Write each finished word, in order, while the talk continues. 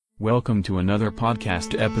Welcome to another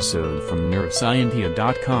podcast episode from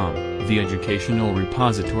Neuroscientia.com, the educational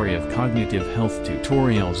repository of cognitive health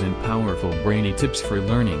tutorials and powerful brainy tips for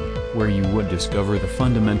learning, where you would discover the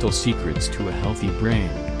fundamental secrets to a healthy brain,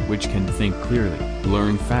 which can think clearly,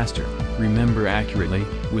 learn faster, remember accurately,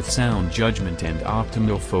 with sound judgment and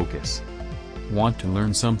optimal focus. Want to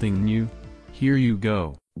learn something new? Here you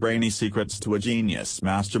go. Brainy secrets to a genius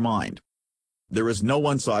mastermind. There is no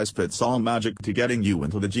one-size-fits-all magic to getting you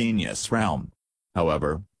into the genius realm.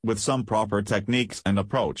 However, with some proper techniques and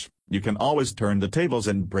approach, you can always turn the tables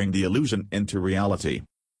and bring the illusion into reality.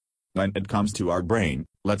 When it comes to our brain,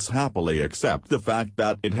 let's happily accept the fact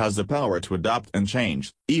that it has the power to adapt and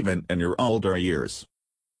change, even in your older years.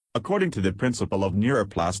 According to the principle of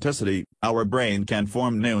neuroplasticity, our brain can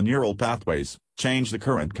form new neural pathways, change the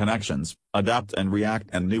current connections, adapt and react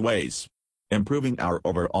in new ways. Improving our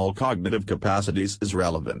overall cognitive capacities is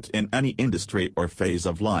relevant in any industry or phase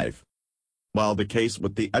of life. While the case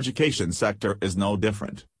with the education sector is no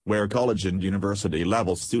different, where college and university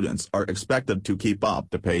level students are expected to keep up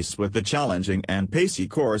the pace with the challenging and pacey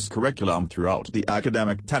course curriculum throughout the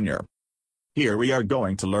academic tenure. Here we are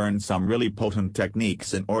going to learn some really potent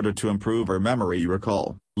techniques in order to improve our memory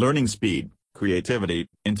recall, learning speed, creativity,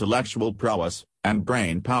 intellectual prowess, and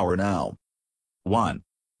brain power now. 1.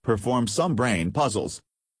 Perform some brain puzzles.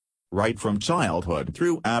 Right from childhood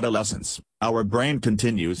through adolescence, our brain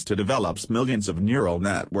continues to develop millions of neural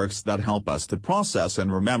networks that help us to process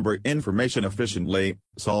and remember information efficiently,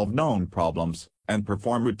 solve known problems, and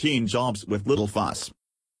perform routine jobs with little fuss.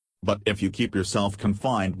 But if you keep yourself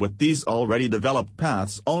confined with these already developed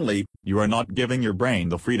paths only, you are not giving your brain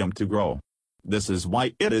the freedom to grow. This is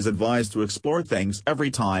why it is advised to explore things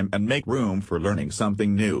every time and make room for learning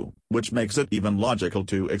something new, which makes it even logical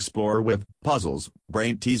to explore with puzzles,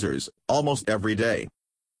 brain teasers, almost every day.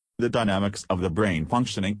 The dynamics of the brain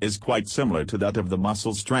functioning is quite similar to that of the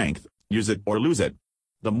muscle strength, use it or lose it.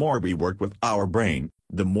 The more we work with our brain,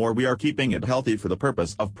 the more we are keeping it healthy for the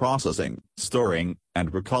purpose of processing, storing,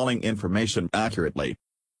 and recalling information accurately.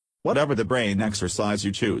 Whatever the brain exercise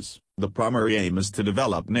you choose, the primary aim is to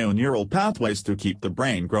develop new neural pathways to keep the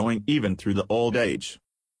brain growing even through the old age.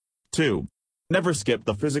 2. Never skip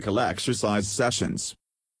the physical exercise sessions.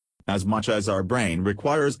 As much as our brain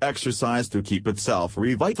requires exercise to keep itself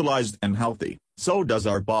revitalized and healthy, so does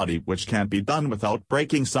our body, which can't be done without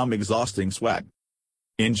breaking some exhausting sweat.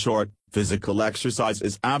 In short, physical exercise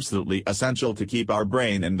is absolutely essential to keep our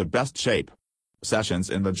brain in the best shape. Sessions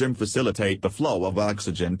in the gym facilitate the flow of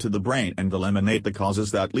oxygen to the brain and eliminate the causes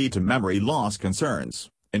that lead to memory loss concerns,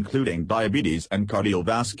 including diabetes and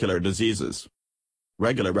cardiovascular diseases.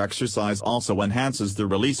 Regular exercise also enhances the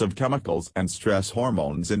release of chemicals and stress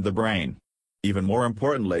hormones in the brain. Even more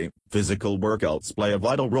importantly, physical workouts play a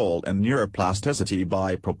vital role in neuroplasticity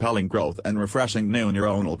by propelling growth and refreshing new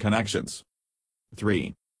neuronal connections.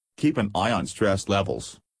 3. Keep an eye on stress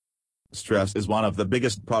levels. Stress is one of the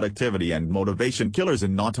biggest productivity and motivation killers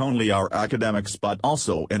in not only our academics but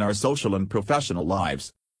also in our social and professional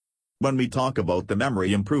lives. When we talk about the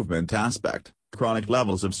memory improvement aspect, chronic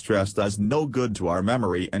levels of stress does no good to our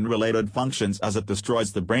memory and related functions, as it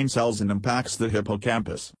destroys the brain cells and impacts the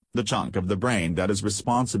hippocampus, the chunk of the brain that is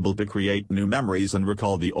responsible to create new memories and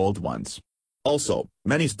recall the old ones. Also,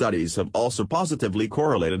 many studies have also positively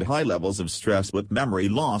correlated high levels of stress with memory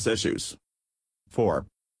loss issues. 4.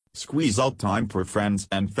 Squeeze out time for friends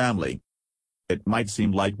and family. It might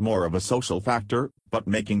seem like more of a social factor, but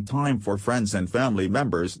making time for friends and family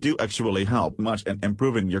members do actually help much in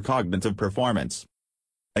improving your cognitive performance.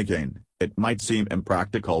 Again, it might seem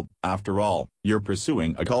impractical. After all, you're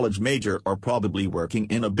pursuing a college major or probably working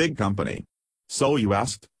in a big company. So you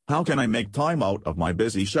asked, how can I make time out of my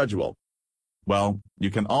busy schedule? Well,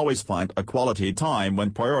 you can always find a quality time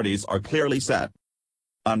when priorities are clearly set.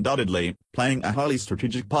 Undoubtedly, playing a highly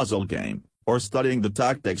strategic puzzle game, or studying the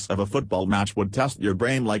tactics of a football match would test your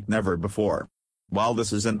brain like never before. While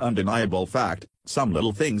this is an undeniable fact, some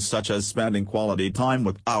little things such as spending quality time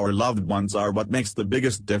with our loved ones are what makes the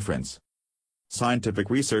biggest difference.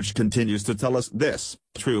 Scientific research continues to tell us this: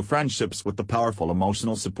 true friendships with the powerful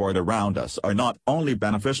emotional support around us are not only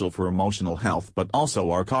beneficial for emotional health but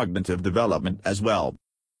also our cognitive development as well.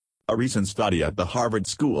 A recent study at the Harvard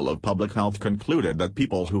School of Public Health concluded that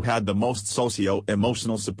people who had the most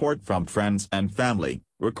socio-emotional support from friends and family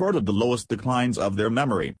recorded the lowest declines of their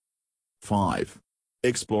memory. 5.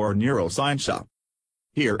 Explore Neuroscientia.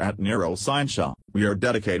 Here at Neuroscientia, we are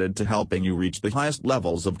dedicated to helping you reach the highest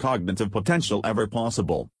levels of cognitive potential ever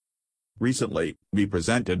possible. Recently, we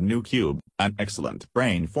presented NuCube, an excellent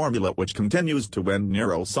brain formula which continues to win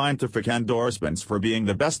neuroscientific endorsements for being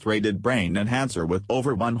the best-rated brain enhancer with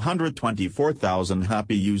over 124,000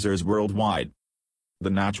 happy users worldwide.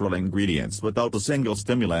 The natural ingredients without a single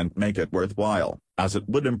stimulant make it worthwhile, as it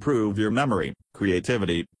would improve your memory,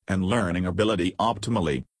 creativity, and learning ability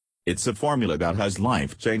optimally. It's a formula that has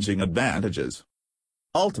life-changing advantages.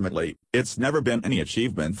 Ultimately, it's never been any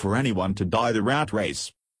achievement for anyone to die the rat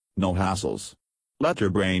race. No hassles. Let your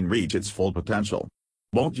brain reach its full potential.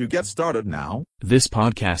 Won't you get started now? This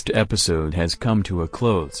podcast episode has come to a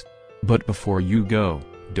close. But before you go,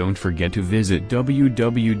 don't forget to visit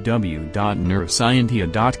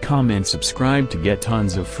www.neuroscientia.com and subscribe to get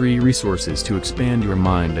tons of free resources to expand your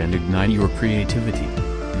mind and ignite your creativity.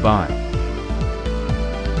 Bye.